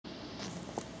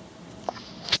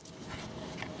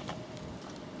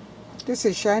This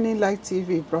is Shining Light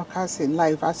TV broadcasting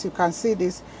live. As you can see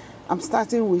this, I'm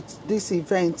starting with this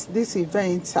event. This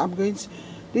event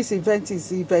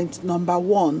is event number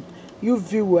 1. You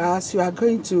viewers, you are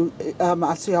going to,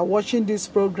 as you are watching this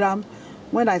program,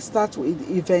 when I start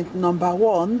with event number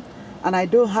 1, and I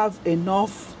don't have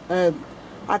enough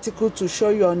article to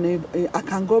show you on it, I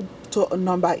can go to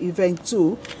event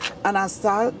 2, and I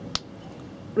start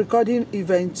recording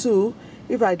event 2.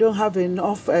 If I don't have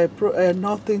enough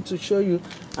nothing to show you,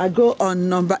 I go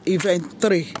on event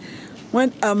 3,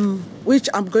 which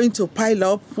I'm going to pile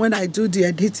up when I do the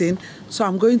editing. So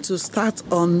I'm going to start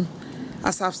on,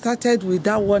 as I've started with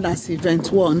that one as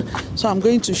event 1. So I'm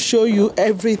going to show you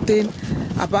everything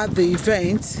about the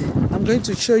event. I'm going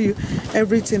to show you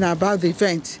everything about the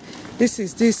event. This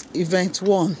is this event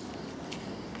 1.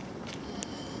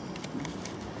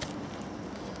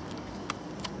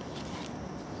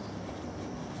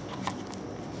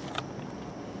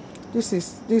 This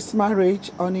is this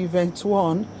marriage on event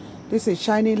 1. This is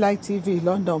Shining Light TV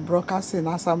London broadcasting.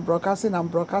 As I'm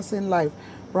broadcasting live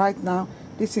right now.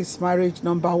 This is marriage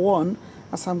number 1.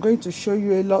 As I'm going to show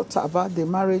you a lot about the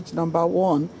marriage number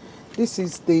 1. This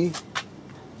is the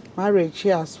marriage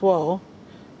here as well.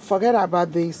 Forget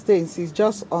about the stains. It's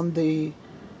just on the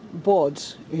board,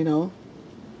 you know.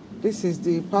 This is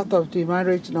the part of the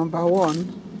marriage number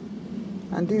 1.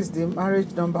 And this is the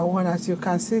marriage number 1. As you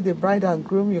can see, the bride and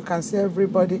groom, you can see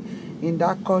everybody in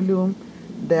that column.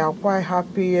 They are quite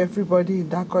happy. Everybody in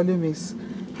that column is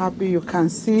happy. You can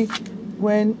see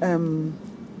when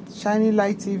Shining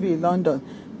Light TV London.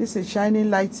 This is Shining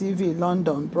Light TV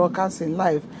London broadcasting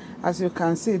live. As you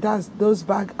can see, those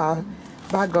bag are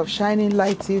bag of Shining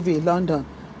Light TV London.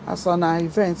 As on our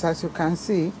events, as you can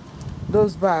see,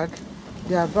 those bag,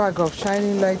 they are bag of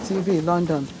Shining Light TV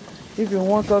London. If you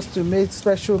want us to make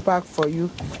special bag for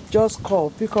you, just call,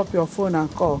 pick up your phone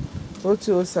and call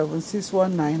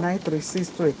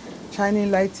 0207-619-9363.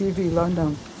 Shining Light TV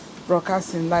London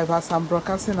broadcasting live. As I'm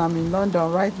broadcasting, I'm in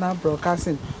London right now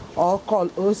broadcasting. Or call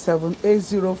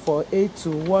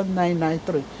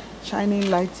 07804821993.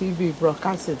 Shining Light TV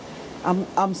broadcasting.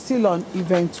 I'm still on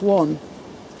event 1.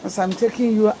 As I'm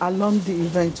taking you along the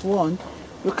event 1,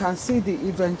 you can see the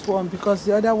event 1 because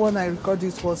the other one I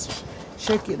recorded was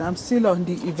shaking. I'm still on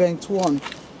the event 1.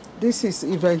 This is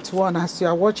event 1. As you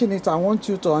are watching it, I want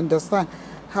you to understand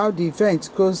how the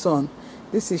event goes on.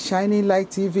 This is Shining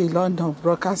Light TV London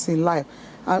broadcasting live.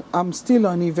 I'm still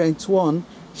on event 1,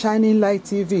 Shining Light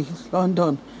TV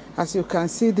London. As you can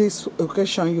see this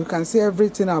occasion, you can see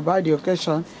everything about the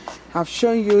occasion. I've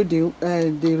shown you the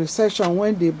reception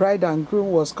when the bride and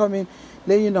groom was coming,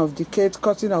 laying of the cake,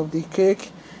 cutting of the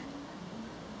cake.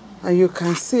 And you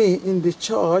can see in the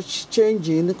church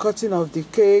changing, the cutting of the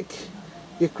cake,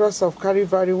 the cross of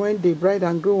Calvary when the bride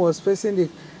and groom was facing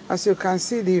the. As you can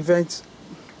see the event.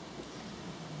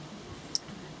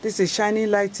 This is Shining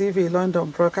Light TV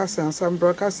London broadcasting. So I'm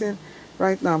broadcasting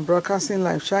right now. I'm broadcasting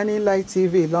live. Shining Light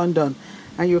TV London.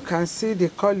 And you can see the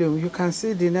column. You can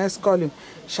see the next column.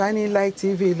 Shining Light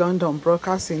TV London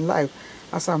broadcasting live.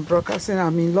 As I'm broadcasting,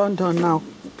 I'm in London now.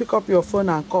 Pick up your phone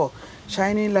and call.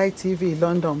 Shining Light TV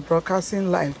London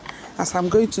broadcasting live. As I'm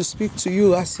going to speak to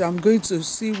you, as I'm going to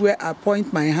see where I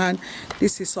point my hand,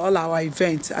 this is all our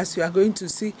events. As you are going to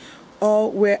see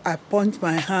all where I point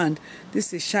my hand,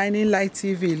 this is Shining Light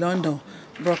TV London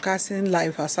broadcasting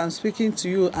live. As I'm speaking to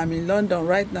you, I'm in London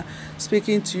right now,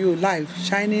 speaking to you live.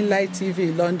 Shining Light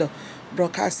TV London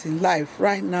broadcasting live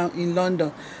right now in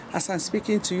London. As I'm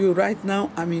speaking to you right now,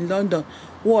 I'm in London.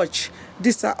 Watch,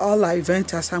 these are all our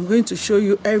events. As I'm going to show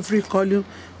you every column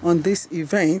on this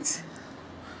event.